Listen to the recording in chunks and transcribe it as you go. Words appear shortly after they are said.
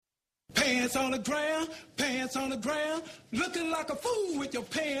pants on the ground, pants on the ground. Looking like a fool with your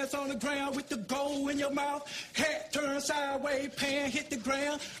pants on the ground, with the gold in your mouth. Hat turned sideways, pants hit the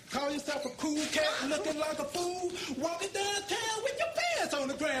ground. Call yourself a cool cat, looking like a fool. Walking downtown with your pants on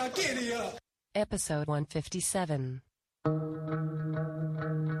the ground. Giddy up. Episode 157. The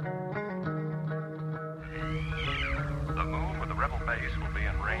moon with the rebel base will be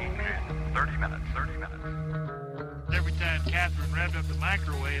in range in 30 minutes. Every time Catherine revved up the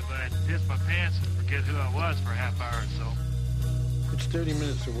microwave, I'd piss my pants and forget who I was for a half hour or so. It's 30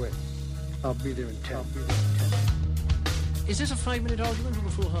 minutes away. I'll be there in 10. Is this a 5-minute argument or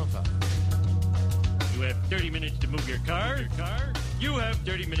a full half hour? You have 30 minutes to move your car. You have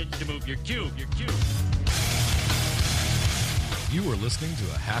 30 minutes to move your cube. You are listening to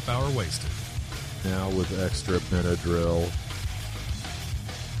a half hour wasted. Now with extra Benadryl.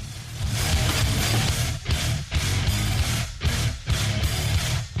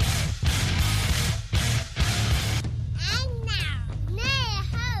 And now,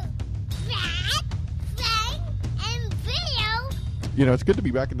 Neho, Brad, Frank, and Video. You know, it's good to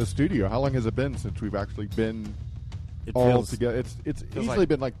be back in the studio. How long has it been since we've actually been all together? It's easily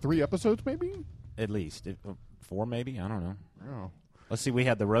been like 3 episodes, maybe? At least. 4 maybe? I don't know. Oh. Let's see, we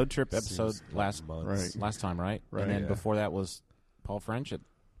had the road trip episode last time, right? Right. And then before that was Paul French at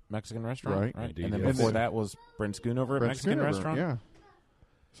Mexican restaurant, right? Indeed, and then yes. before that was Brent Schoonover at Mexican restaurant. Yeah.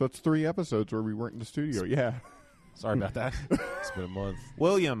 So it's 3 episodes where we weren't in the studio. Yeah. Sorry about that. It's been a month.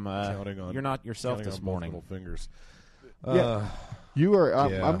 William, you're not yourself this morning. Little fingers. You are.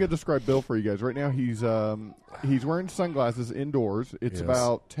 I'm going to describe Bill for you guys right now. He's wearing sunglasses indoors. It's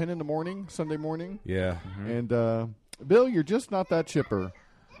about 10 in the morning, Sunday morning. Yeah. Mm-hmm. And Bill, you're just not that chipper.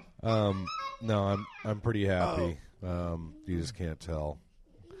 No, I'm pretty happy. You just can't tell.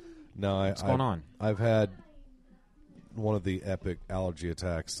 No, What's going on? I've had one of the epic allergy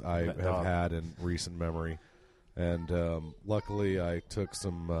attacks I have had in recent memory, and luckily I took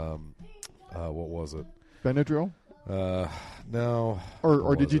some. What was it? Benadryl. No.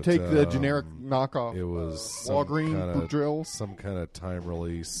 Or did you take the generic knockoff? It was Walgreens drill, some kind of time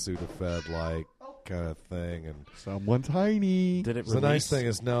release Sudafed like kind of thing, and someone tiny. Did it? The nice thing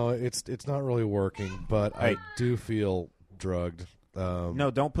is, no, it's not really working, but I do feel drugged.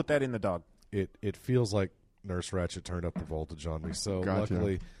 No, don't put that in the dog. It feels like Nurse Ratched turned up the voltage on me. So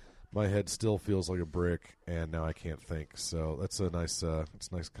luckily, my head still feels like a brick, and now I can't think. So that's a nice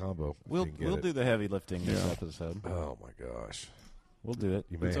combo. We'll do the heavy lifting this episode. Oh my gosh, we'll do it.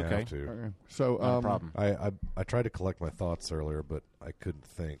 You may have to. Okay. So no problem. I tried to collect my thoughts earlier, but I couldn't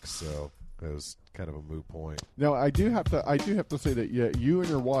think. So it was kind of a moot point. Now I do have to say that you and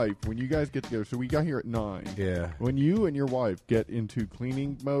your wife, when you guys get together, so we got here at 9. Yeah. When you and your wife get into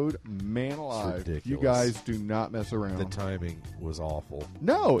cleaning mode, man alive, you guys do not mess around. The timing was awful.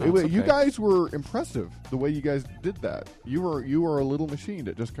 No, you guys were impressive the way you guys did that. You were a little machine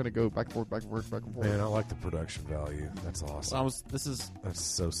that just kind of go back and forth, back and forth, back and forth. Man, I like the production value. That's awesome. That's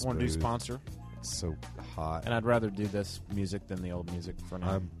so smooth. Want to do sponsor? So hot. And I'd rather do this music than the old music for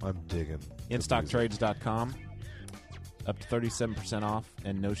now. I'm digging. InStockTrades.com. Up to 37% off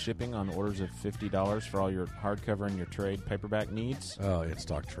and no shipping on orders of $50 for all your hardcover and your trade paperback needs. Oh,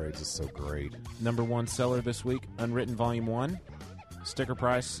 InStock Trades is so great. Number 1 seller this week, Unwritten Volume 1. Sticker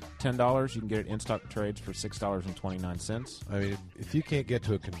price, $10. You can get it in stock trades for $6.29. I mean, if you can't get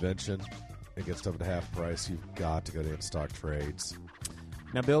to a convention and get stuff at half price, you've got to go to In-Stock Trades.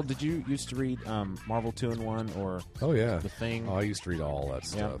 Now, Bill, did you used to read Marvel 2-in-1 or The Thing? Oh, I used to read all that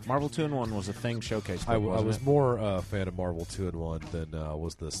stuff. Yeah, Marvel 2-in-1 was a Thing showcase book, I was more a fan of Marvel 2-in-1 than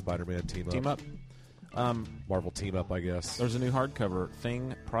was the Spider-Man Team-Up. Marvel Team-Up, I guess. There's a new hardcover,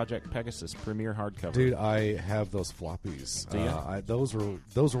 Thing Project Pegasus, premiere hardcover. Dude, I have those floppies. Do you? Those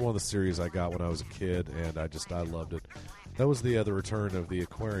were one of the series I got when I was a kid, and I loved it. That was the return of the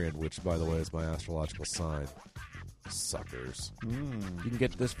Aquarian, which, by the way, is my astrological sign. Suckers. You can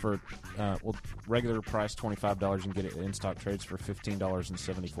get this for regular price $25. You can get it in stock trades for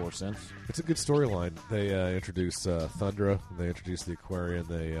 $15.74. It's a good storyline. They introduce Thundra. They introduce the Aquarian.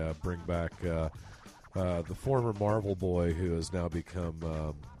 They bring back the former Marvel boy who has now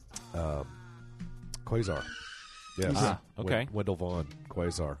become Quasar. Yes. Okay. Wendell Vaughn,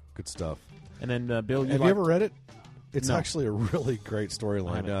 Quasar. Good stuff. And then Bill, have you ever read it? It's No. actually a really great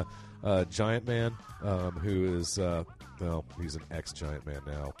storyline. Giant Man, who is he's an ex-Giant Man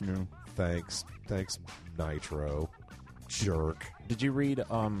now. Yeah. Thanks, Nitro, jerk. Did you read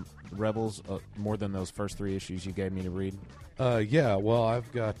Rebels more than those first 3 issues you gave me to read? Yeah. Well,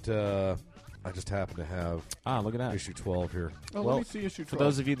 I've got I just happen to have look at that. issue 12 here. Oh, Well, let me see issue 12. For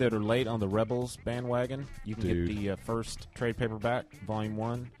those of you that are late on the Rebels bandwagon, you can get the first trade paperback, Volume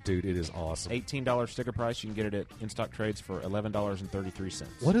 1. Dude, it is awesome. $18 sticker price. You can get it at in-stock trades for $11.33.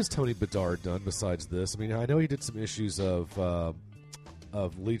 What has Tony Bedard done besides this? I mean, I know he did some issues of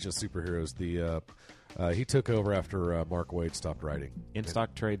Legion of Superheroes. He took over after Mark Waid stopped writing.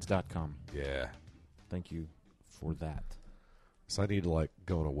 InStockTrades.com. Yeah. Thank you for that. So I need to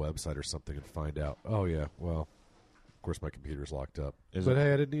go on a website or something and find out. Oh yeah, well, of course my computer's locked up. But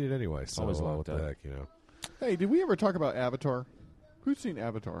hey, I didn't need it anyway. So always locked what the up. heck, you know? Hey, did we ever talk about Avatar? Who's seen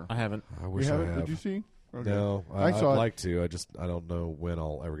Avatar? I haven't. I wish you I haven't? have. Did you see? Okay. No, I I'd saw like to. I don't know when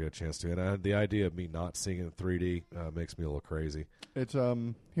I'll ever get a chance to. And the idea of me not seeing it in 3D makes me a little crazy. It's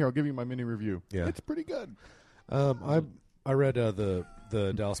here. I'll give you my mini review. Yeah, it's pretty good. I read the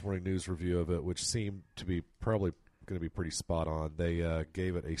Dallas Morning News review of it, which seemed to be probably going to be pretty spot on. They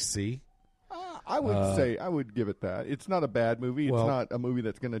gave it a C. I would say I would give it that. It's not a bad movie. It's not a movie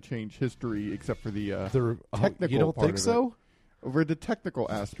that's going to change history, except for the technical. You don't part think of so? It. Over the technical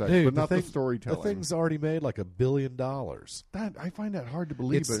aspects, Dude, but not the storytelling. The thing's already made like $1 billion. That I find that hard to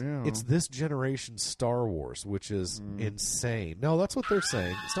believe. It's this generation Star Wars, which is insane. No, that's what they're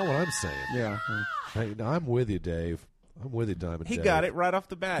saying. It's not what I'm saying. Yeah, hey, no, I'm with you, Dave. I'm with you, Diamond. He Dave. got it right off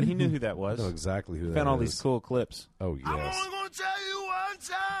the bat. He knew who that was. I know exactly who that is. Found all these cool clips. Oh yes. I'm only gonna tell you one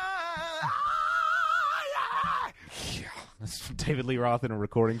time. Yeah, that's David Lee Roth in a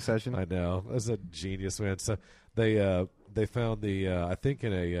recording session. I know. That's a genius, man. So they found I think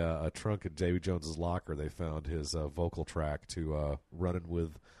in a trunk in Davy Jones's locker, they found his vocal track to "Running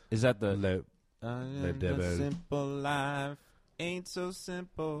with." Is that the the simple life ain't so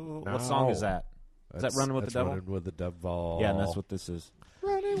simple? No. What song is that? Is that Running with the Devil? Running with the Devil. Yeah, and that's what this is.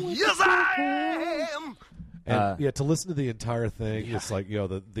 Yes, I am. And to listen to the entire thing, it's like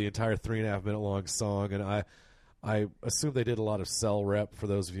the entire 3.5 minute long song, and I assume they did a lot of cell rep for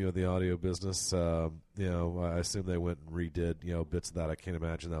those of you in the audio business. I assume they went and redid bits of that. I can't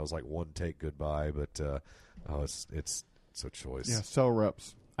imagine that was like one take goodbye, but it's so choice. Yeah, cell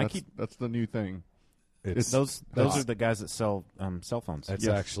reps. That's the new thing. Those are the guys that sell cell phones. It's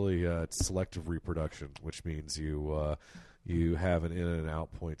actually it's selective reproduction, which means you have an in and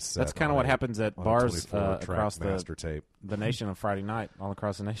out point set. That's kind of what happens at bars across master tape. The nation on Friday night, all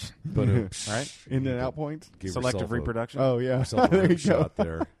across the nation. But right, in and out points, selective reproduction. Oh yeah, there you go.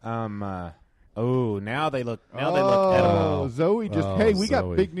 There. Now they look. Now they look edible. Zoe just. Hey, we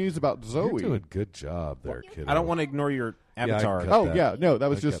got big news about Zoe. You're doing a good job there, kid. I don't want to ignore your Avatar. That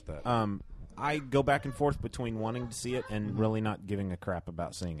was just. I go back and forth between wanting to see it and really not giving a crap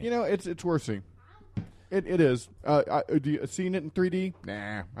about seeing it. It's worth seeing. It is. Do you seen it in 3D?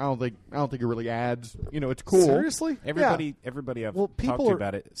 Nah, I don't think it really adds. It's cool. Seriously, everybody I've talked to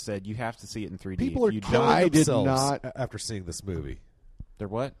about it said you have to see it in 3D. People are killing themselves after seeing this movie. They're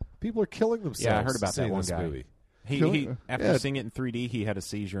what? People are killing themselves. Yeah, I heard about that one guy. Movie. He after seeing it in 3D, he had a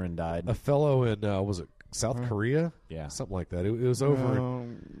seizure and died. A fellow in was it South Korea? Yeah, something like that. It was over.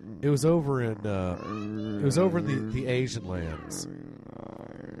 It was over in the Asian lands.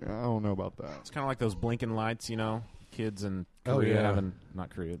 I don't know about that. It's kind of like those blinking lights, kids in Korea having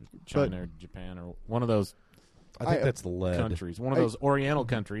China or Japan or one of those. I think that's the lead countries. One of those Oriental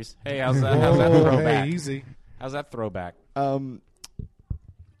countries. Hey, how's that throwback? Hey, easy. How's that throwback?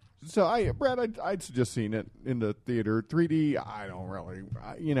 So, Brad, I'd suggest seeing it in the theater. 3D, I don't really.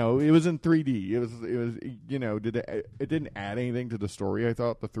 It was in 3D. It was. It didn't add anything to the story. I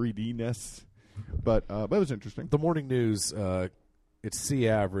thought the 3D-ness, but it was interesting. The Morning News. It's C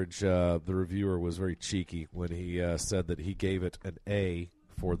average. The reviewer was very cheeky when he said that he gave it an A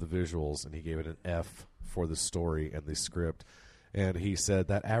for the visuals and he gave it an F for the story and the script. And he said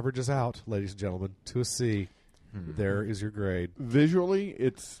that averages out, ladies and gentlemen, to a C. There is your grade. Visually,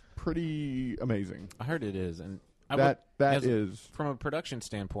 it's pretty amazing. I heard it is, and that is from a production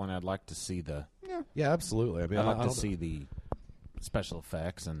standpoint. I'd like to see the yeah, absolutely. I mean, I'd like to see the special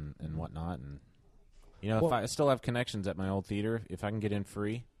effects and whatnot, and if I still have connections at my old theater, if I can get in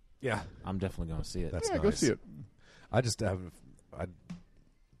free, I'm definitely going to see it. That's nice. Go see it. I just haven't.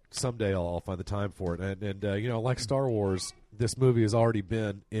 Someday I'll find the time for it, and like Star Wars, this movie has already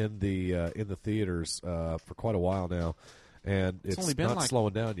been in the theaters for quite a while now, and it's only been not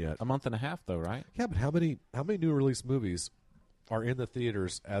slowing down yet. A month and a half, though, right? Yeah, but how many new release movies are in the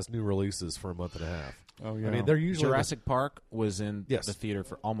theaters as new releases for a month and a half? Oh yeah, I mean they're usually Jurassic Park was in the theater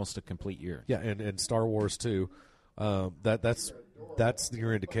for almost a complete year. Yeah, and Star Wars too. That's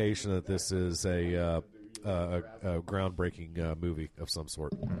your indication that this is a groundbreaking movie of some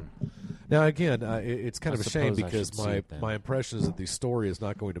sort. Now, again, it's kind of a shame suppose I because should see it then. my impression is that the story is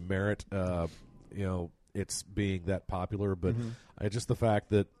not going to merit, it's being that popular. But just the fact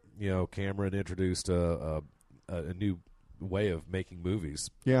that Cameron introduced a new way of making movies.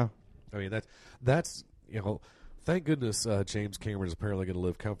 Yeah, I mean that's thank goodness James Cameron is apparently going to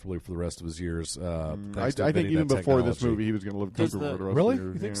live comfortably for the rest of his years. I think even before this movie, he was going to live comfortably for the rest really? of the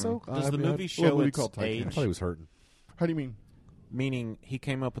years. You think so? Does the movie Well, show movie its called Titanic. age? I thought he was hurting. How do you mean? Meaning he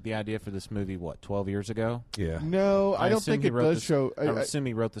came up with the idea for this movie, 12 years ago? Yeah. No, I don't assume think he it wrote does show. I assume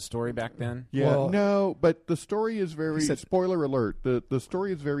he wrote the story back then? Yeah, Well, no, but the story is very. He said- spoiler alert: the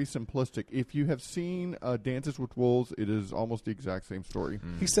story is very simplistic. If you have seen Dances with Wolves, it is almost the exact same story.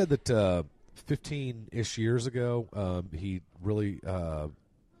 He said that 15-ish years ago, he really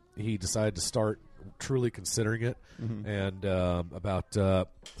he decided to start truly considering it, and about 4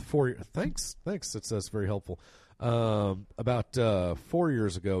 years. Thanks. That's very helpful. About 4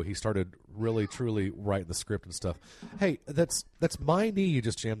 years ago, he started really, truly writing the script and stuff. Hey, that's my knee you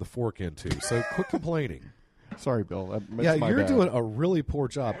just jammed the fork into, so quit complaining. Sorry, Bill. Yeah, my you're bad. doing a really poor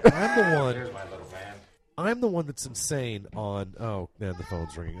job. I'm the one that's insane on. Oh man, the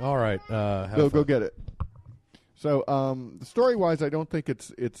phone's ringing. All right, Go get it. So, story-wise, I don't think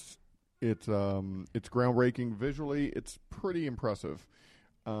it's groundbreaking. Visually, it's pretty impressive.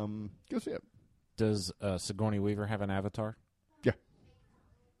 Go see it. Does Sigourney Weaver have an avatar? Yeah.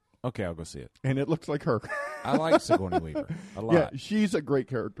 Okay, I'll go see it. And it looks like her. I like Sigourney Weaver a lot. Yeah, she's a great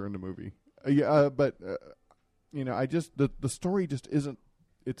character in the movie. But I just the story just isn't.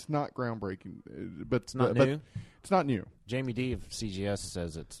 It's not groundbreaking. But It's not new? It's not new. Jamie D of CGS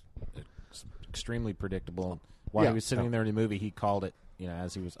says it's extremely predictable. While Yeah. he was sitting there in the movie, he called it.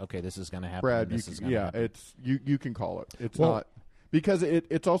 As he was this is going to happen. Brad, this is gonna happen. it's you can call it. It's Well- not because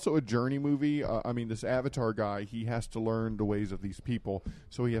it's also a journey movie. This Avatar guy, he has to learn the ways of these people,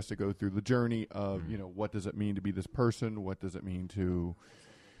 so he has to go through the journey of what does it mean to be this person? What does it mean to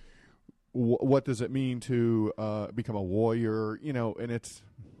become a warrior? And it's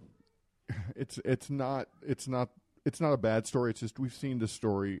not a bad story. It's just we've seen this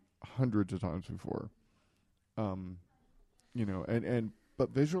story hundreds of times before. But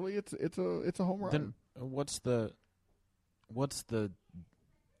visually it's a home run. Then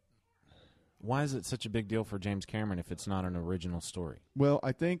why is it such a big deal for James Cameron if it's not an original story? Well,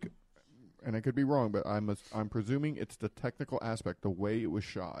 I think, and I could be wrong, but I'm presuming it's the technical aspect, the way it was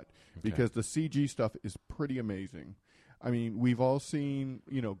shot, because the CG stuff is pretty amazing. I mean, we've all seen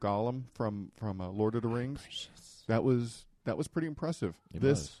Gollum from Lord of the Rings. That was pretty impressive.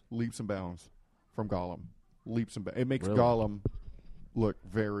 This leaps and bounds from Gollum. It makes Really? Gollum look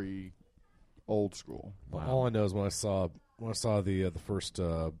very old school. Wow. All I know is when I saw the first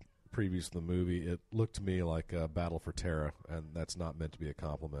previews of the movie, it looked to me like Battle for Terra, and that's not meant to be a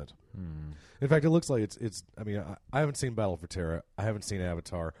compliment. In fact, it looks like it's. I mean, I haven't seen Battle for Terra. I haven't seen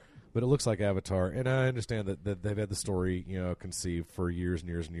Avatar, but it looks like Avatar, and I understand that they've had the story conceived for years and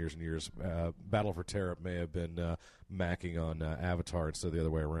years and years and years. Battle for Terra may have been macking on Avatar instead of the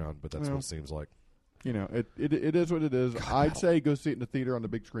other way around, but that's what it seems like. It is what it is. I'd say go see it in the theater on the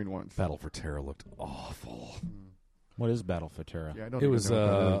big screen once. Battle for Terra looked awful. What is Battle for Terra? Yeah, I don't It even was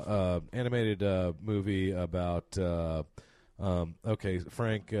know what that is. animated movie about. Okay,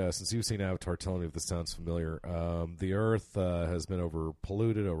 Frank, since you've seen Avatar, tell me if this sounds familiar. The Earth has been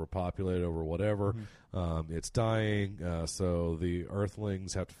overpolluted, overpopulated, over whatever. It's dying, so the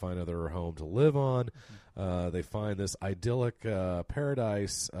Earthlings have to find another home to live on. They find this idyllic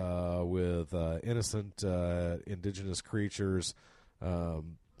paradise with innocent indigenous creatures,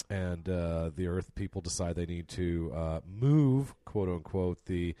 and the Earth people decide they need to move, quote unquote,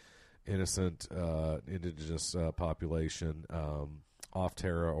 the innocent indigenous population off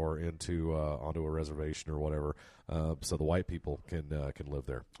Terra or onto a reservation or whatever, so the white people can live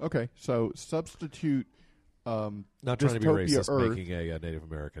there. Okay, so substitute. Not trying to be Dystopia racist, Earth, making a Native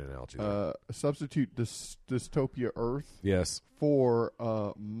American analogy there. Substitute Dystopia Earth. Yes. For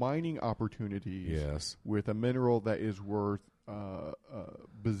mining opportunities. Yes. With a mineral that is worth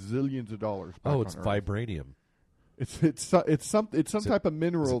bazillions of dollars. Back Oh, it's on Earth. vibranium. It's some type of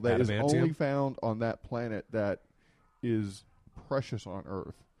mineral that is adamantium? only found on that planet that is precious on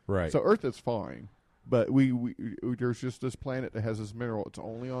Earth. Right. So Earth is fine, but we there's just this planet that has this mineral. It's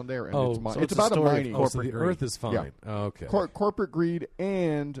only on there, and it's about a mining. Oh, so the Earth is fine. Yeah. Oh, okay. Corporate greed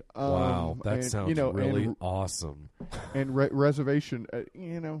and wow, that and, sounds really awesome. And reservation.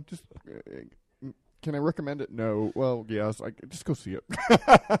 Just. Can I recommend it? No. Well, yes. Just go see it.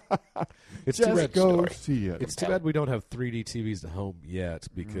 It's just too bad. Go see it. It's too bad we don't have 3D TVs at home yet,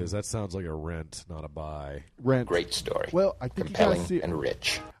 because that sounds like a rent, not a buy. Rent. Great story. Well, I think compelling you gotta see it. and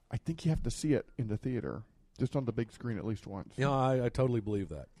rich. I think you have to see it in the theater, just on the big screen at least once. Yeah, I totally believe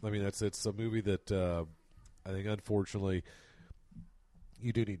that. I mean, it's a movie that I think, unfortunately,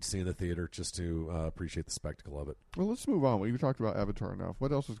 you do need to see in the theater just to appreciate the spectacle of it. Well, let's move on. We've talked about Avatar enough.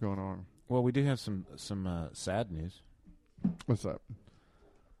 What else is going on? Well, we do have some sad news. What's that?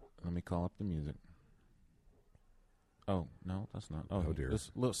 Let me call up the music. Oh, no, that's not. Oh, dear.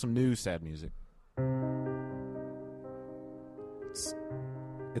 There's some new sad music.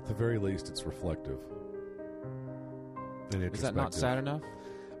 At the very least, it's reflective. And is that not sad enough?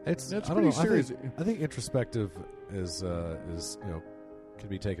 It's That's I don't pretty know. serious. I think introspective is can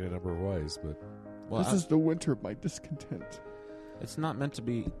be taken a number of ways, but this is the winter of my discontent. It's not meant to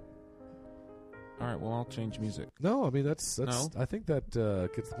be. All right, well, I'll change music. No, I mean that's. No? I think that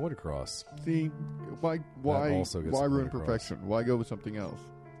gets the point across. See, why also gets why the ruin point across. perfection? Why go with something else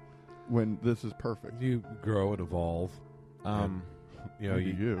when this is perfect? You grow and evolve. And,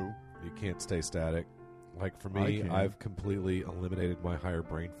 you can't stay static. Like for me, I've completely eliminated my higher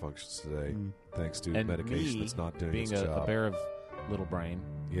brain functions today, thanks to medication that's not doing being its job. a bear of little brain.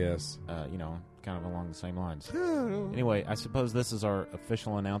 Yes. Kind of along the same lines. Anyway, I suppose this is our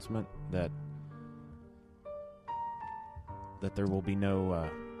official announcement that there will be no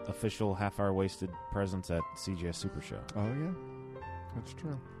official half-hour wasted presence at CGS Super Show. Oh yeah, that's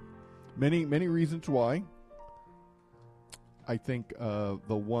true. Many reasons why. I think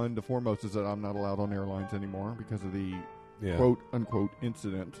the foremost is that I'm not allowed on airlines anymore because of the quote unquote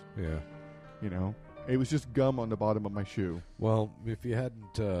incident. Yeah. It was just gum on the bottom of my shoe. Well, if you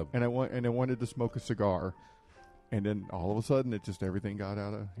hadn't, and I wanted to smoke a cigar, and then all of a sudden everything got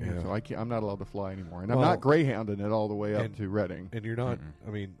out of hand. So I'm not allowed to fly anymore, and I'm not greyhounding it all the way up to Reading. And you're not.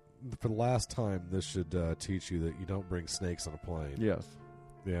 I mean, for the last time, this should teach you that you don't bring snakes on a plane. Yes.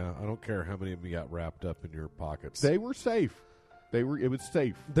 Yeah, I don't care how many of them you got wrapped up in your pockets. They were safe. It was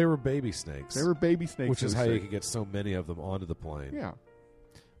safe. They were baby snakes. They were baby snakes, which is how you could get so many of them onto the plane. Yeah.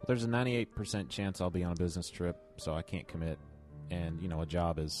 Well, there's a 98% chance I'll be on a business trip, so I can't commit. And a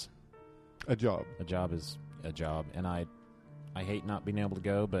job is a job. A job is a job, and I hate not being able to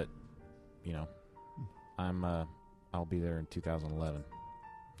go, but I'll be there in 2011.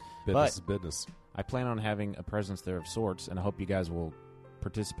 Business is business. I plan on having a presence there of sorts, and I hope you guys will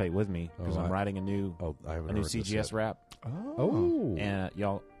participate with me because I'm writing a new CGS rap. Oh, and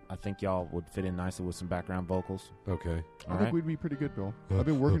I think y'all would fit in nicely with some background vocals. Okay, I think we'd be pretty good, Bill. I've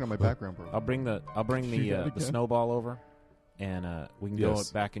been working on my background vocal. I'll bring the snowball over, and we can go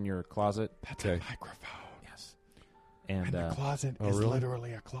back in your closet. That's a microphone. Yes, and the closet is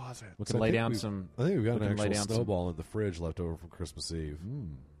literally a closet. We can lay down some. I think we've got an actual snowball in the fridge left over from Christmas Eve.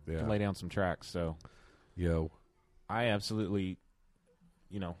 We can lay down some tracks. So, I absolutely.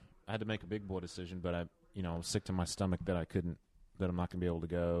 I had to make a big boy decision, but I was sick to my stomach that I'm not going to be able to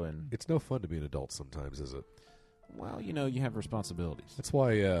go. And it's no fun to be an adult sometimes, is it? Well, you have responsibilities. That's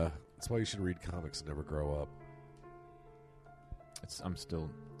why you should read comics and never grow up.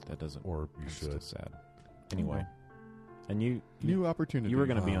 Or you should. Still sad. Anyway, and new opportunity. You were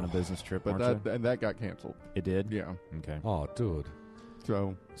going to be on a business trip, but that got canceled. It did? Yeah. Okay. Oh, dude.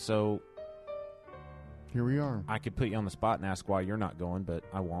 So. Here we are. I could put you on the spot and ask why you're not going, but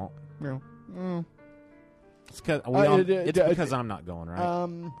I won't. Yeah. It's because I'm not going,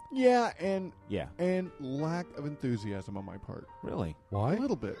 right? And lack of enthusiasm on my part. Really? Why? A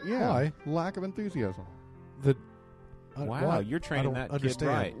little bit. Yeah. Why? Lack of enthusiasm. Wow, you're training that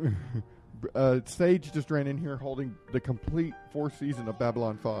understand. kid right. Sage just ran in here holding the complete fourth season of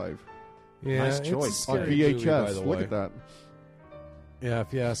Babylon 5. Yeah, nice choice on VHS. Look at that. Yeah,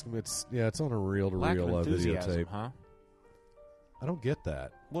 if you ask him, it's on a reel-to-reel videotape. Huh? I don't get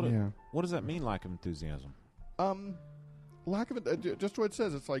that. What does that mean, lack of enthusiasm? Lack of just what it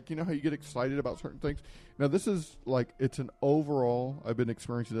says. It's like, how you get excited about certain things. Now, this is it's an overall. I've been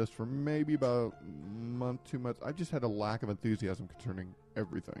experiencing this for maybe about a month, 2 months. I've just had a lack of enthusiasm concerning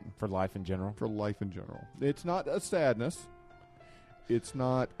everything. For life in general? For life in general. It's not a sadness. It's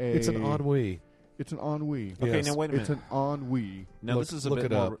not a... It's an ennui. It's an ennui. Okay, yes. now wait a minute. It's an ennui. Now this is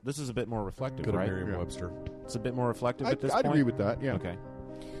a bit more reflective, Go to right? Merriam-Webster. It's a bit more reflective at this I'd point? agree with that, yeah. Okay.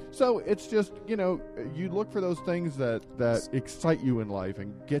 So it's just, you look for those things that excite you in life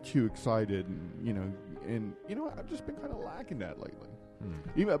and get you excited, and I've just been kind of lacking that lately.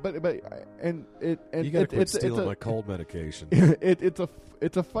 Even, you got to quit stealing my cold medication.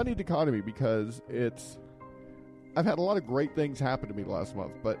 It's a funny dichotomy because I've had a lot of great things happen to me last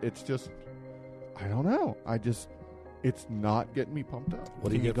month, but it's just, I don't know. It's not getting me pumped up.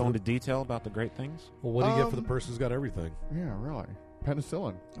 What Can you go into detail about the great things? Well, what do you get for the person who's got everything? Yeah, really.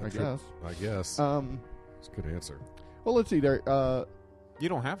 Penicillin, I guess. It's a good answer. Well, let's see. There, You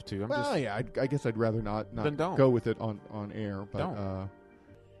don't have to. Well, yeah, I guess I'd rather not Then don't. go with it on air. But Don't.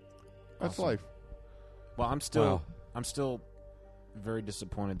 that's Awesome. life. Well, I'm still very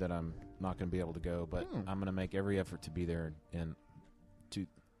disappointed that I'm not going to be able to go, but I'm going to make every effort to be there in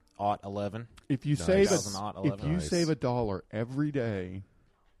 2011. If you Nice. save 2011. if you save $1 every day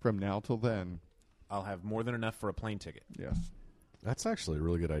from now till then, I'll have more than enough for a plane ticket. yes. That's actually a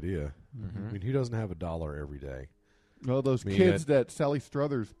really good idea. Mm-hmm. I mean, who doesn't have $1 every day? Well, those I mean, kids that Sally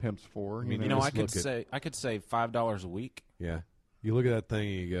Struthers pimps for. I mean, You know, Just I could save $5 a week. Yeah. You look at that thing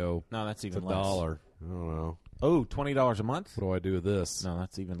and you go, No, that's it's even $1. less. I don't know. Oh, $20 a month? What do I do with this? No,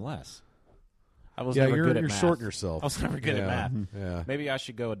 that's even less. I was Yeah, never you're good at you're math. shorting yourself. I was never good at math. Yeah. Maybe I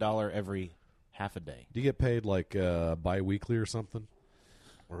should go $1 every half a day. Do you get paid like bi-weekly or something?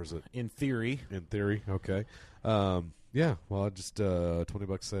 Or is it In theory. in theory? Okay. Yeah. Well, just $20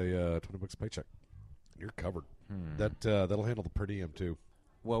 $20 paycheck. You're covered. That'll handle the per diem too.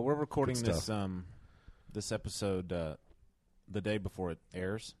 Well, we're recording Good this stuff. this episode the day before it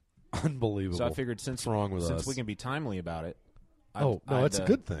airs. Unbelievable. So I figured since What's wrong with since us? we can be timely about it. That's a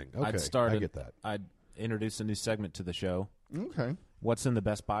good thing. Okay, I'd start I get that. I'd introduce a new segment to the show. Okay. What's in the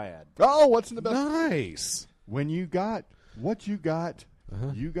Best Buy ad? Oh, what's in the best? Nice. When you got what you got,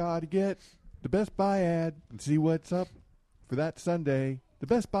 you got to get the Best Buy ad and see what's up for that Sunday. The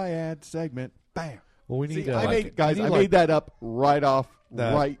Best Buy ad segment. Bam. Well, we need. See, I made that up right off.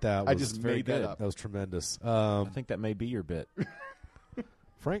 That I was just very made good. that up. That was tremendous. I think that may be your bit.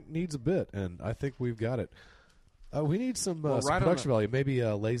 Frank needs a bit, and I think we've got it. We need some, Well, some right on production value. Maybe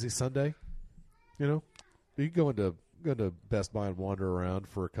a lazy Sunday. You know, you can go into Best Buy and wander around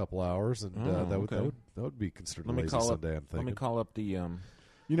for a couple hours, and that would be considered a lazy Sunday. I'm thinking. Let me call up the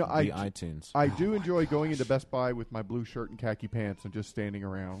iTunes. I do enjoy going into Best Buy with my blue shirt and khaki pants and just standing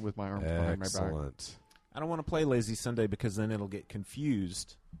around with my arms behind my back. Excellent. I don't want to play Lazy Sunday because then it'll get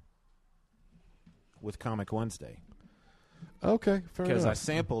confused with Comic Wednesday. Okay, fair Because I enough.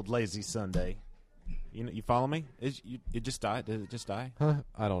 sampled Lazy Sunday. You follow me? It just died? Did it just die? Huh?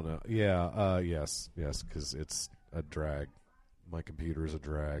 I don't know. Yeah. Yes, because it's a drag. My computer is a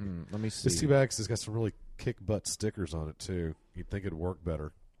drag. Let me see. This T-Bags has got some really kick-butt stickers on it, too. You'd think it'd work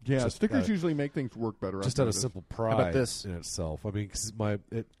better. Yeah, Just stickers out of- usually make things work better. Just I've out of noticed. simple pride about this? in itself. I mean, 'cause my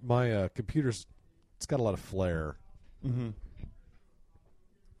computer's it's got a lot of flair. Mm-hmm.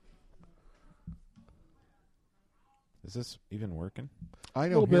 Is this even working? I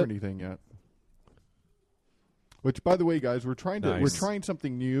Little don't hear bit. anything yet. Which, by the way, guys, we're trying Nice.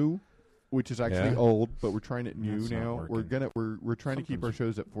 something new, which is actually Yeah. old, but we're trying it new That's not now. working. We're trying to keep our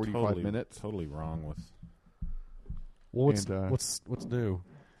shows at 45 minutes. Totally wrong with. Well, And, what's new?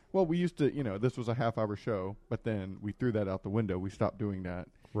 Well, we used to, this was a half-hour show, but then we threw that out the window. We stopped doing that.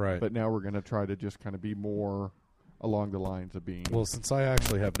 Right. But now we're going to try to just kind of be more along the lines of being. Well, since I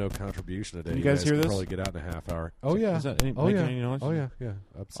actually have no contribution today, Can you guys hear can this? probably get out in a half hour. Oh yeah. Is that oh making yeah. any noise? Oh yeah. Yeah.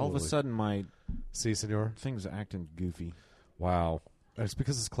 Absolutely. All of a sudden, my see, senor. thing's acting goofy. Wow. It's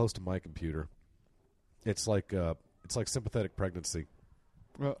because it's close to my computer. It's like sympathetic pregnancy.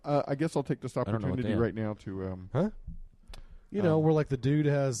 Well, I guess I'll take this don't know what opportunity they are. right now to. Huh? You know, where like the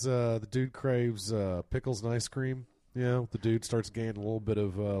dude craves pickles and ice cream. You know, the dude starts gaining a little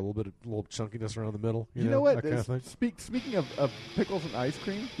chunkiness around the middle. You know what? that kind of thing. Speaking of pickles and ice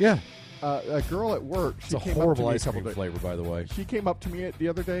cream, Yeah, a girl at work. it's She a came up to horrible me ice couple cream days- flavor, by the way. She came up to me the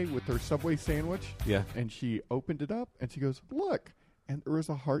other day with her Subway sandwich. Yeah. And she opened it up and she goes, "Look," and there was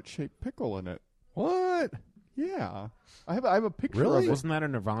a heart-shaped pickle in it. What? Yeah, I have a picture Really? of it. Wasn't that a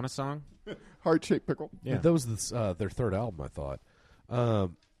Nirvana song? Heart-shaped pickle. Yeah. That was their third album, I thought. Wow,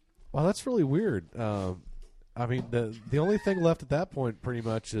 that's really weird. I mean, the only thing left at that point, pretty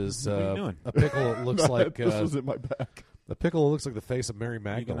much, is What are you doing? a pickle that looks like this was in my back. a pickle that looks like the face of Mary You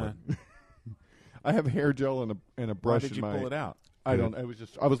Magdalene. gonna, I have hair gel and a brush why did you in my. pull it out? I don't.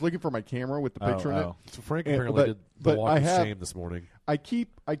 I was looking for my camera with the picture in it. So Frank And- apparently but- did the but walk I of have- shame this morning. I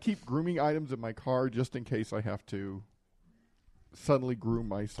keep grooming items in my car just in case I have to suddenly groom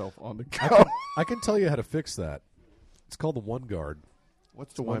myself on the go. I can tell you how to fix that. It's called the One Guard.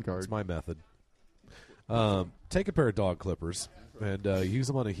 What's the One Guard? It's my method. Take a pair of dog clippers and use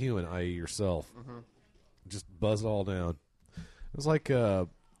them on a human, i.e. yourself. Just buzz it all down. It was like,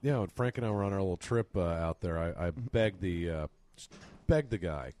 when Frank and I were on our little trip out there, I begged the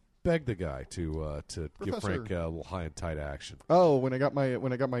guy to give Professor. Frank a little high and tight action. Oh, when I got my I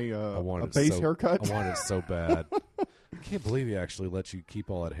wanted a it base so, haircut. I wanted it so bad. I can't believe he actually let you keep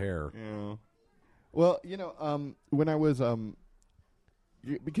all that hair. Yeah. Well, when I was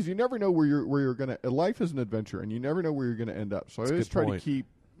because you never know where you're gonna. Life is an adventure, and you never know where you're gonna end up. So That's a I always good try point. to keep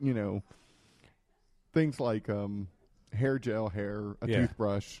things like hair gel, a Yeah.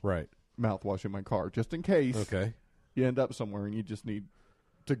 toothbrush, Right. mouthwash in my car, just in case. Okay. You end up somewhere and you just need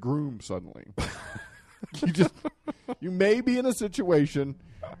to groom suddenly. You may be in a situation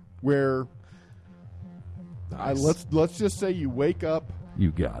where let's just say you wake up.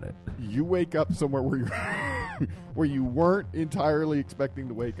 You got it. You wake up somewhere where you're where you weren't entirely expecting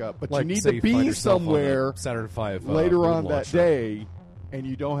to wake up, but Like, you need say to you find be yourself on somewhere a Saturn V, later moon on that launcher. day, and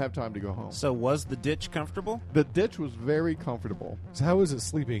you don't have time to go home. So was the ditch comfortable? The ditch was very comfortable. So how is it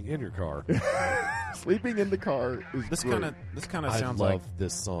sleeping in your car? Sleeping in the car is This great. kind of sounds I love like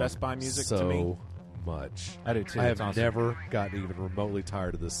this song Best Buy music so to me. much. I do too. I It's have awesome. never gotten even remotely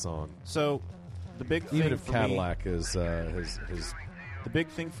tired of this song. So the big thing Even if for Cadillac is his the big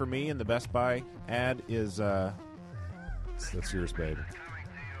thing for me in the Best Buy ad is that's yours, babe.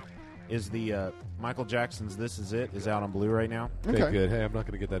 is the Michael Jackson's "This Is It" is out on Blu-ray now. Okay, good. Hey, I'm not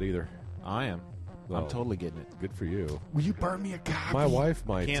going to get that either. I am. Well, I'm totally getting it. Good for you. Will you burn me a copy? My wife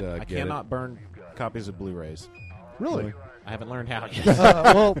might I get cannot burn copies of Blu-rays. Really? I haven't learned how yet.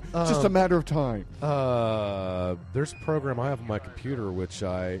 Well, just a matter of time. There's a program I have on my computer, which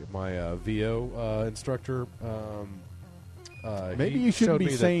my VO instructor. Maybe he you shouldn't showed be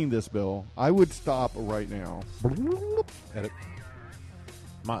me that- saying this, Bill. I would stop right now. Edit.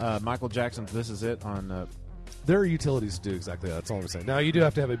 Michael Jackson's "This Is It" on There are utilities to do exactly that. That's all I'm saying. Now you do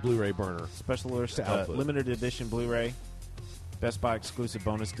have to have a Blu-ray burner. special To output. limited edition Blu-ray, Best Buy exclusive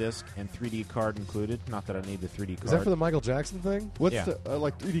bonus disc, and 3D card included. Not that I need the 3D card. Is that for the Michael Jackson thing? What's Yeah. the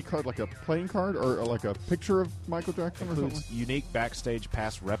like 3D card, like a playing card or like a picture of Michael Jackson or Includes something? unique backstage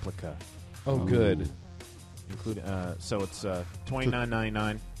pass replica. Oh, good. So it's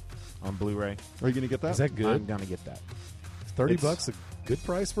 $29.99 on Blu-ray. Are you going to get that? Is that good? I'm gonna get that. $30 a good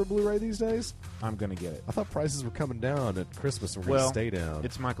price for a Blu-ray these days? I'm gonna get it. I thought prices were coming down at Christmas and were Well, going to stay down.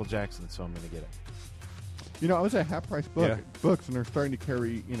 It's Michael Jackson, so I'm gonna get it. You know, I was at Half Price Yeah. Books, and they're starting to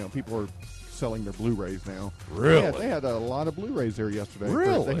carry. You know, people are selling their Blu-rays now. Really? They had a lot of Blu-rays there yesterday.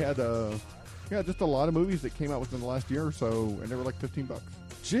 Really? They had just a lot of movies that came out within the last year or so, and they were like $15.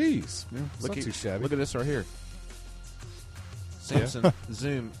 Jeez. Yeah. It's not too shabby. Look at this right here. Samsung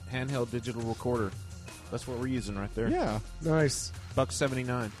Zoom handheld digital recorder. That's what we're using right there. Yeah. Nice.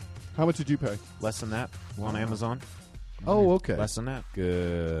 $1.79. How much did you pay? Less than that on Amazon. Oh, okay. Less than that.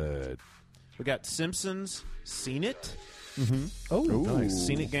 Good. We got Simpsons Seen It. Oh, Ooh. nice.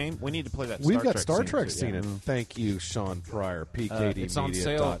 Seen It game. We need to play that. We've Star got Trek Star Trek It, seen yeah. it. Thank you, Sean Pryor, PKDmedia.com. It's on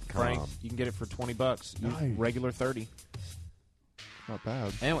sale, Frank. You can get it for $20. Nice. Regular 30. Not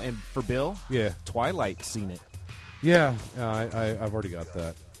bad. And for Bill, Yeah. Twilight Seen It. Yeah, I've already got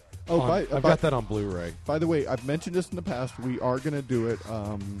that. Oh, I've got that on Blu-ray. By the way, I've mentioned this in the past. We are going to do it.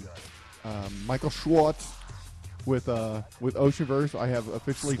 Michael Schwartz with Oceanverse. I have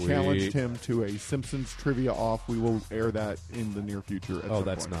officially Sweet. challenged him to a Simpsons trivia off. We will air that in the near future. At Oh, some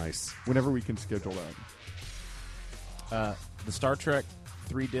that's point. nice. Whenever we can schedule that. The Star Trek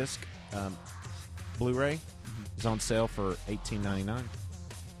 3-disc Blu-ray is on sale for $18.99.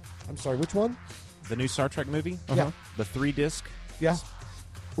 I'm sorry, which one? The new Star Trek movie? Uh-huh. The 3-disc Yeah.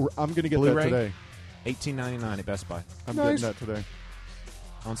 I'm going to get Blu-ray? that today. $18.99 at Best Buy. I'm Nice. getting that today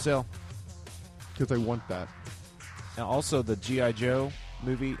On sale. because I want that. And also the G.I. Joe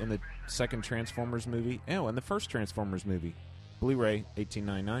movie and the second Transformers movie. Oh, and the first Transformers movie. Blu-ray,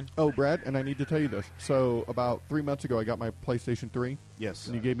 $18.99. Oh, Brad, and I need to tell you this. So about 3 months ago, I got my PlayStation 3. Yes.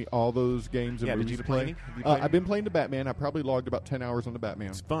 And you gave me all those games and Yeah, did movies you to play play. any? Have you played I've been playing the Batman. I probably logged about 10 hours on the Batman.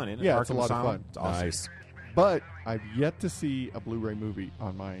 It's fun, isn't it? Yeah, Arkham it's a lot Asylum. of fun. It's awesome. Nice. But I've yet to see a Blu-ray movie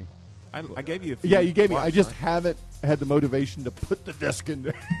on my... I gave you a few. Yeah, you gave me. watch, I just right? haven't had the motivation to put the disc in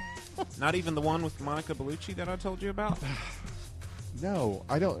there. Not even the one with Monica Bellucci that I told you about? No,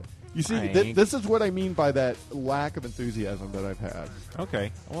 I don't. You see, Frank. this is what I mean by that lack of enthusiasm that I've had.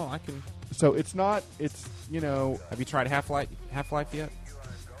 Okay. Well, I can... So it's not. It's Have you tried Half-Life yet?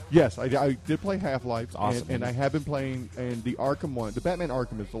 Yes, I did play Half-Life, It's awesome, and isn't I it? have been playing. And the Arkham one, the Batman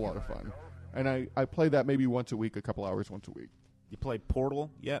Arkham, is a lot of fun. And I play that maybe once a week, a couple hours once a week. You played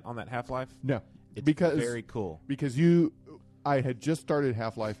Portal yet on that Half-Life? No, It's because very cool. Because I had just started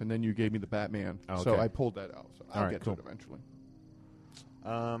Half-Life, and then you gave me the Batman, Oh, so okay. I pulled that out. So I'll right, get cool. to it eventually.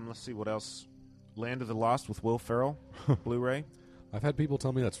 Let's see what else. Land of the Lost with Will Ferrell, Blu-ray. I've had people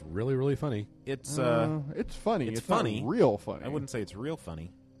tell me that's really, really funny. It's it's funny. It's not funny. real funny. I wouldn't say it's real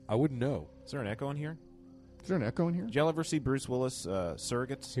funny. I wouldn't know. Is there an echo in here? Is there an echo in here? Did y'all ever see Bruce Willis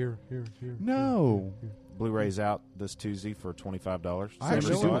Surrogates? Here. No. Blu-ray's out this Tuesday for $25. I I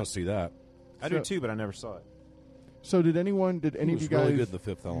actually know do it. want to see that. I do too, but I never saw it. So did any He of you was guys? really good in The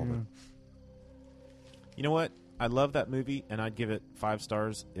Fifth Element. You know what? I love that movie, and I'd give it 5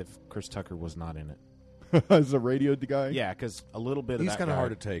 stars if Chris Tucker was not in it. As a radio guy? Yeah, because a little bit of He's that kind of guy-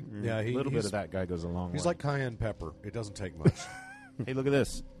 hard to take. Yeah, a little bit of that guy goes a long way. He's like cayenne pepper. It doesn't take much. Hey, look at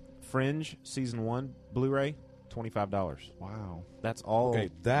this. Fringe Season 1 Blu-ray, $25. Wow. That's all. Okay,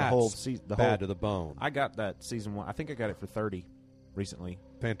 the that's whole season. bad to the bone. I got that Season 1. I think I got it for $30 recently.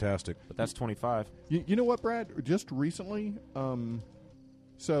 Fantastic. But that's $25. You know what, Brad? Just recently,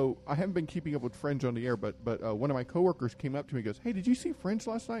 so I haven't been keeping up with Fringe on the air, but one of my coworkers came up to me and goes, "Hey, did you see Fringe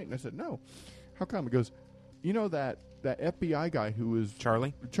last night?" And I said, "No." How come? He goes, "You know that FBI guy who was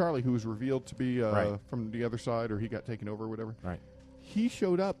Charlie, who was revealed to be Right. from the other side, or he got taken over, or whatever." Right. He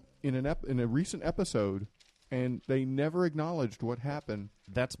showed up in in a recent episode, and they never acknowledged what happened.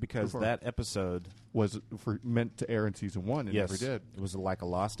 That's because before. that episode was meant to air in Season 1 and yes, never did. It was like a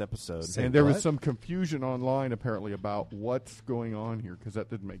lost episode. And there was some confusion online, apparently, about what's going on here, because that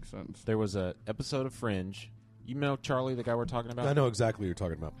didn't make sense. There was an episode of Fringe. You know Charlie, the guy we're talking about? I know exactly what you're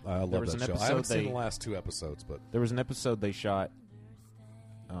talking about. I love was that an show. I episode haven't seen they- the last 2 episodes, but There was an episode they shot.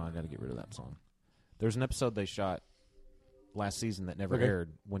 Oh, I got to get rid of that song. There's an episode they shot last season that never Okay.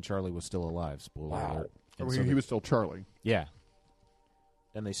 aired when Charlie was still alive. Spoiler Wow. alert. Oh, And he- so he they- was still Charlie. Yeah.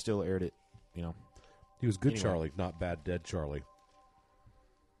 And they still aired it, he was good Anyway. Charlie, not bad dead Charlie.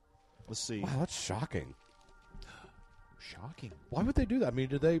 Let's see. Wow, that's shocking. Shocking. Why would they do that? I mean,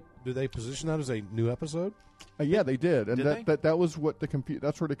 did they position that as a new episode? Yeah, they did, and Did that was what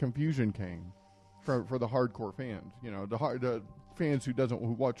that's where the confusion came for the hardcore fans. You know, the fans who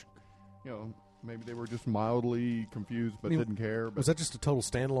watch. You know, maybe they were just mildly confused but I mean, didn't care. But Was that just a total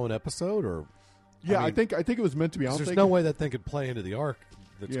standalone episode, or? yeah, I think it was meant to be. I don't There's think no way that thing could play into the arc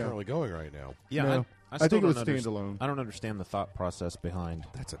that's Yeah. currently going right now. Yeah, No. I I still think it was don't underst- standalone. I don't understand the thought process behind.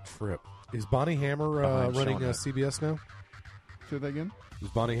 That's a trip. Is Bonnie Hammer Behind running showing it. CBS now? Say that again. Is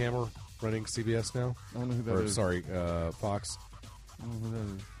Bonnie Hammer running CBS now? I don't know who that or, is. Sorry, Fox. I don't know who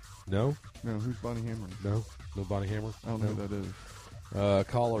that is. No? No, who's Bonnie Hammer? No? No Bonnie Hammer? I don't know who that is.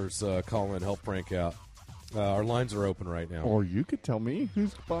 Callers call in, help Frank out. Our lines are open right now. Or you could tell me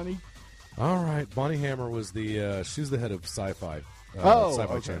who's Bonnie. All right, Bonnie Hammer was she's the head of Sci-Fi. Sci-Fi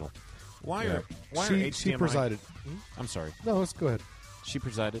okay. Channel. Why Yeah. are she HDMI? presided? I'm sorry. No, let's go ahead. She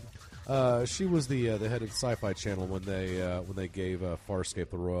presided. She was the head of Sci-Fi Channel when they gave Farscape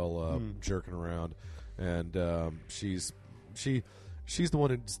the Royal jerking around, and she's the one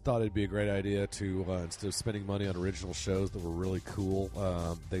who thought it'd be a great idea to instead of spending money on original shows that were really cool,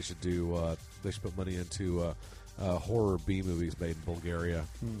 they should put money into horror B movies made in Bulgaria.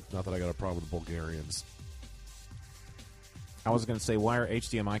 Not that I got a problem with the Bulgarians. I was going to say, why are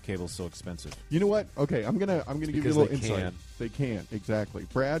HDMI cables so expensive? You know what? Okay, I'm gonna give you a Because little they insight. can. They can, exactly.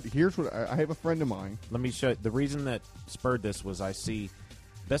 Brad, here's what I have a friend of mine. Let me show you. The reason that spurred this was I see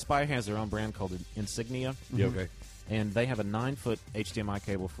Best Buy has their own brand called Insignia. Yeah, okay. And they have a 9-foot HDMI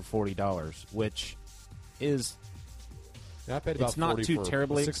cable for $40, which is Yeah, I paid about it's not $40 too for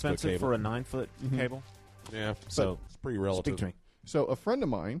terribly a 6-foot expensive cable. for a 9-foot cable. Yeah, So it's pretty relative. speak to me. So a friend of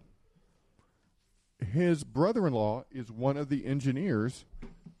mine, his brother-in-law is one of the engineers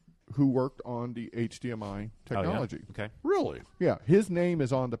who worked on the HDMI technology. Oh, yeah? Okay. Really? Yeah, his name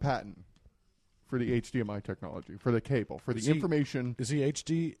is on the patent for the HDMI technology, for the cable, for Is the he- information. Is he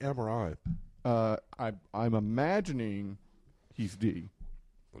HD, M, or I? I'm imagining he's D.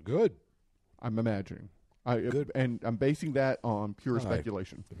 Well, good. I'm imagining. Good. And I'm basing that on pure Hi.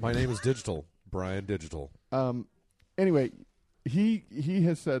 speculation. My name is Digital. Brian Digital. Anyway, he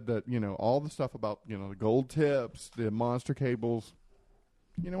has said that, you know, all the stuff about, you know, the gold tips, the monster cables,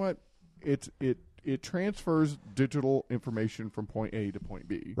 you know what? It transfers digital information from point A to point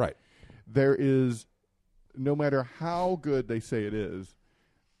B. Right. There is, no matter how good they say it is,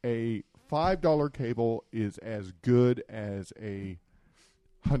 a $5 cable is as good as a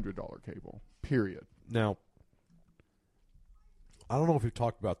 $100 cable, period. Now, I don't know if we've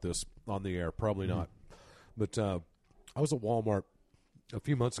talked about this on the air. Probably not. But I was at Walmart a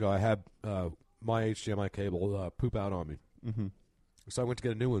few months ago. I had my HDMI cable poop out on me. Mm-hmm. So I went to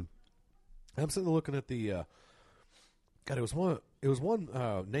get a new one. I'm sitting there looking at the God, it was one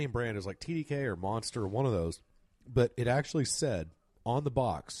name brand. It was like TDK or Monster or one of those. But it actually said on the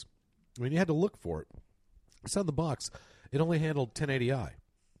box, I mean, you had to look for it. It said on the box, it only handled 1080i,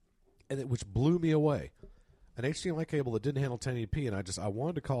 which blew me away. An HDMI cable that didn't handle 1080p, and I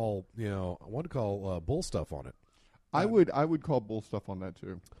wanted to call bull stuff on it. I would call bull stuff on that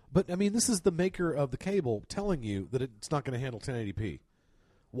too. But I mean, this is the maker of the cable telling you that it's not going to handle 1080p.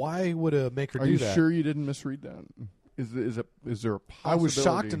 Why would a maker Are do you that? sure you didn't misread that? Is there a possibility? I was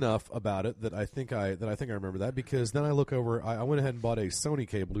shocked enough about it that I think I remember that, because then I look over. I went ahead and bought a Sony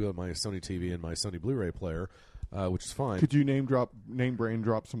cable to go with my Sony TV and my Sony Blu-ray player. which is fine. Could you name brand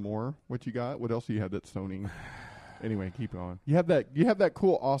drop some more? What you got? What else do you have that's Sony? Anyway, keep on. You have that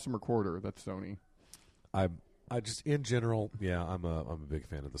cool, awesome recorder that's Sony. I just in general, yeah, I'm a big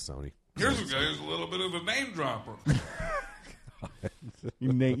fan of the Sony. Here's a guy who's a little bit of a name dropper.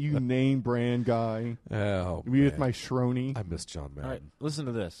 you name brand guy. Oh, me with my Shrony. I miss John Madden. All right, listen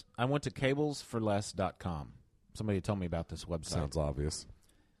to this. I went to cablesforless.com. Somebody told me about this website. Sounds obvious.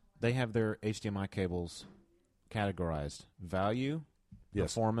 They have their HDMI cables categorized: value,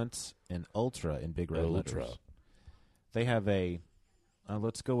 performance, and ultra in big red letters. They have a.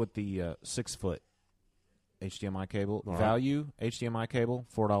 Let's go with the 6-foot HDMI cable. All right. Value HDMI cable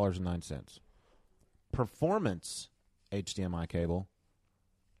 $4.09. Performance HDMI cable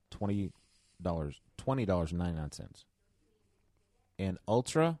 $20.99. And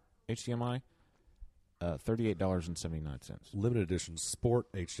ultra HDMI $38.79. Limited edition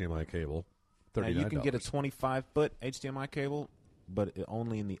sport HDMI cable $39. Now you can get a 25-foot HDMI cable, but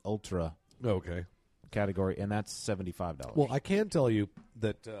only in the ultra category, and that's $75. Well, I can tell you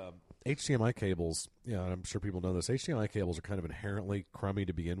that HDMI cables, and I'm sure people know this, HDMI cables are kind of inherently crummy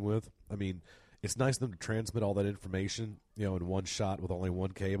to begin with. I mean, it's nice of them to transmit all that information, in one shot with only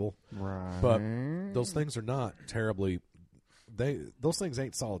one cable. Right. But those things are not terribly those things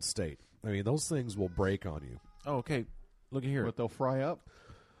ain't solid state. I mean, those things will break on you. Oh, okay. Look at here. What, they'll fry up?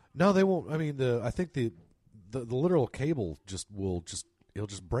 No, they won't. I mean, I think the literal cable it'll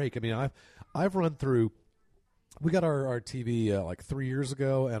just break. I mean, I've run through. We got our TV like 3 years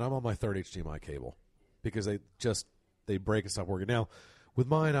ago, and I'm on my third HDMI cable because they break and stop working. Now, with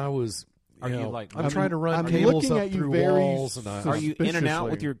mine, I was. I'm trying to run cables up through walls. And are you in and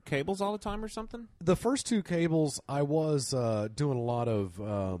out with your cables all the time or something? The first two cables, I was doing a lot of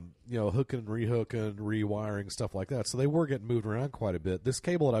hooking and rehooking, rewiring, stuff like that. So they were getting moved around quite a bit. This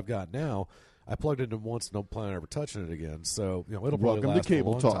cable that I've got now, I plugged it in once and don't plan on ever touching it again. So it'll probably Welcome last to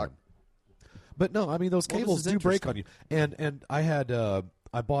Cable for a long Talk. time. But no, I mean those cables do break on you. And I had I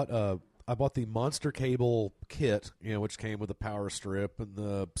bought the Monster Cable kit, which came with a power strip and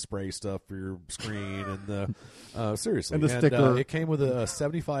the spray stuff for your screen and the seriously, and the sticker. It came with a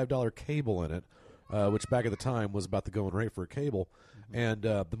 $75 cable in it, which back at the time was about the going rate for a cable. And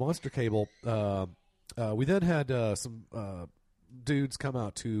the Monster Cable, we then had some dudes come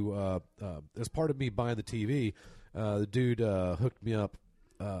out to as part of me buying the TV. The dude hooked me up.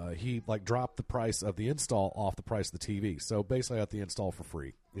 He dropped the price of the install off the price of the TV. So basically, I got the install for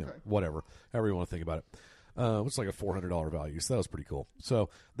free. Whatever, however you want to think about it. It's like a $400 value, so that was pretty cool. So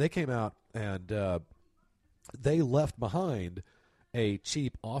they came out and they left behind a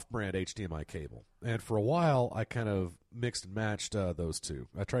cheap off-brand HDMI cable. And for a while, I kind of mixed and matched those two.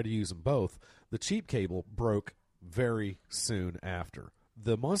 I tried to use them both. The cheap cable broke very soon after.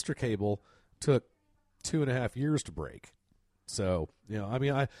 The Monster Cable took 2.5 years to break. So, I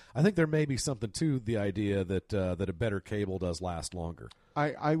mean, I think there may be something to the idea that a better cable does last longer.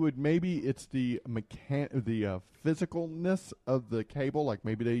 I would maybe it's the physicalness of the cable. Like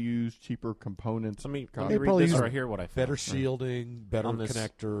maybe they use cheaper components. Let me they read probably this use right here. What I found. Better shielding, better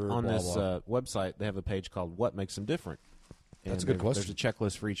connector. On blah, this blah. website, they have a page called "What Makes Them Different." That's a good question. There's a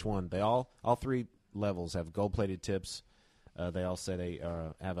checklist for each one. They all three levels have gold-plated tips. They all say they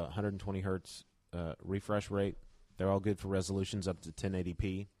have a 120 hertz refresh rate. They're all good for resolutions up to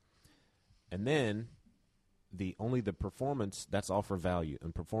 1080p. And then the performance, that's all for value.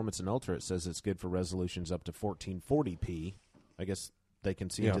 And performance and ultra, it says it's good for resolutions up to 1440p. I guess they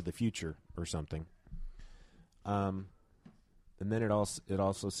can see into the future or something. And then it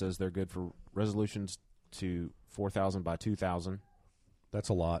also says they're good for resolutions to 4000 by 2000. That's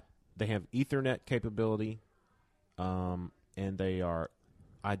a lot. They have Ethernet capability, and they are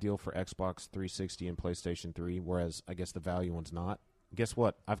ideal for Xbox 360 and PlayStation 3, whereas I guess the value one's not. Guess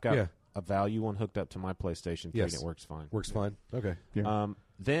what? I've got a value one hooked up to my PlayStation 3, and it works fine. Works fine? Okay. Yeah.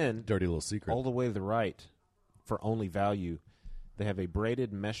 Then, dirty little secret. All the way to the right, for only value, they have a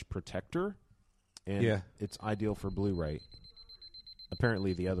braided mesh protector, and it's ideal for Blu-ray.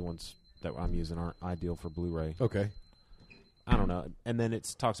 Apparently, the other ones that I'm using aren't ideal for Blu-ray. Okay. I don't know. And then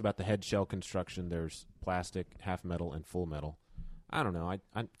it talks about the head shell construction. There's plastic, half metal, and full metal. I don't know.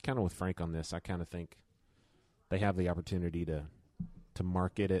 I'm kind of with Frank on this. I kind of think they have the opportunity to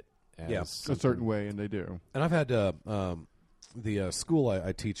market it as a certain way, and they do. And I've had the school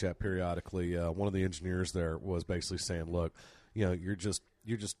I teach at periodically. One of the engineers there was basically saying, "Look, you're just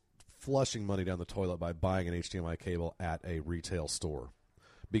flushing money down the toilet by buying an HDMI cable at a retail store."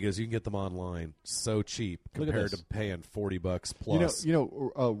 Because you can get them online so cheap compared to paying $40 plus.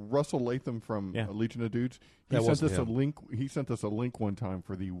 Russell Latham from Legion of Dudes. He sent us a link. He sent us a link one time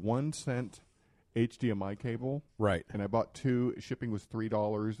for the 1 cent HDMI cable. Right. And I bought 2. Shipping was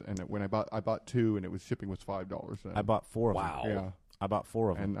 $3, and when I bought 2, and it was shipping was $5. I bought 4 of them. Wow. Yeah. I bought 4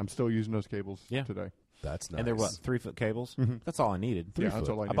 of them. And I'm still using those cables today. That's nice. And they're what, 3-foot cables? Mm-hmm. That's all I needed. Yeah, that's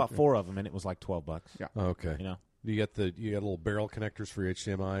all I I bought needed. 4 of them, and it was like $12. Yeah. Okay. You know? You got little barrel connectors for your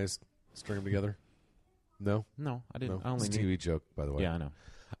HDMIs. String them together. No, No, I didn't. no. I only It's a need. TV joke, by the way. Yeah,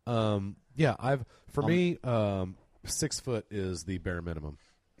 I know. Yeah, for me, 6 foot is the bare minimum.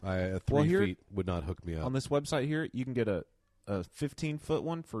 3 here- feet would not hook me up. On this website here, you can get a 15-foot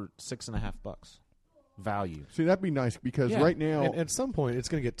one for $6.50. Value. See, that'd be nice because Yeah. right now, And at some point, it's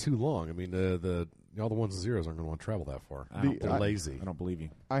going to get too long. I mean, all the ones and zeros aren't going to want to travel that far. They're lazy. I don't believe you.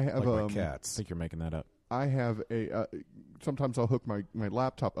 I have like my I cats. think you're making that up. I have a. Sometimes I'll hook my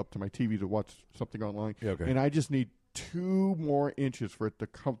laptop up to my TV to watch something online, Okay. and I just need 2 more inches for it to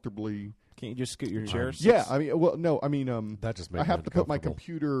comfortably. Can't you just scoot your chair? Yeah, I mean, well, no, I mean, That just I makes have me to put my uncomfortable.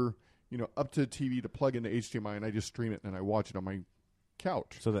 computer, up to the TV to plug into HDMI, and I just stream it and I watch it on my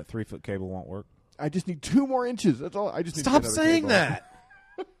couch. So that 3-foot cable won't work? I just need 2 more inches. That's all. I just need Stop to get another saying cable. that.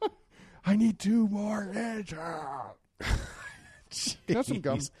 I need 2 more inches. That's some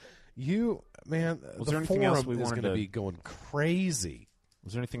gum. Jeez. You, man, Was the there anything forum else we is wanted going to to- be going crazy.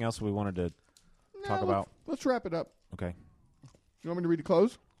 Was there anything else we wanted to talk No, about? Let's wrap it up. Okay. You want me to read the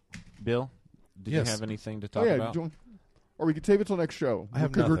close? Bill, did Yes. you have anything to talk Oh, yeah, about? or we could save it till next show. I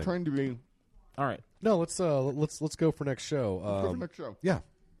have because we're nothing. trying to be. All right. No, let's go for next show. Let's go for next show. Yeah,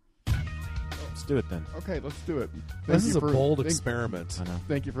 Let's do it then. Okay, let's do it. this is a bold thank- experiment. I know.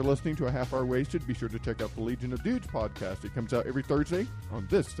 Thank you for listening to A Half Hour Wasted. Be sure to check out the Legion of Dudes podcast. It comes out every Thursday on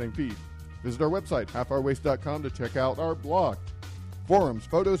this same feed. Visit our website, halfhourwaste.com, to check out our blog, forums,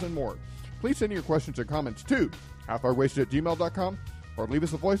 photos, and more. Please send your questions and comments to halfhourwasted@gmail.com or leave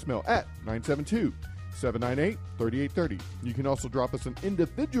us a voicemail at 972-798-3830. You can also drop us an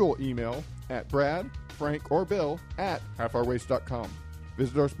individual email at Brad, Frank, or Bill at halfhourwaste.com.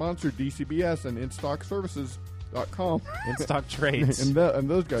 Visit our sponsor, DCBS and InStockServices.com. In stock trades. and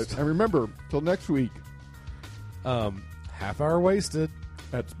those guys. And remember, till next week, Half hour wasted.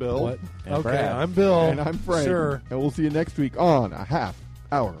 that's Bill. What? And Okay, Brad. I'm Bill. And I'm Frank. Sure. And we'll see you next week on A Half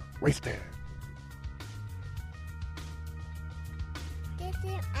Hour Wasted. This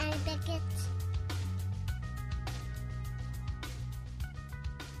is Advocate.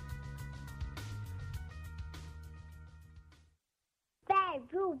 Bad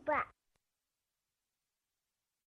Ruba.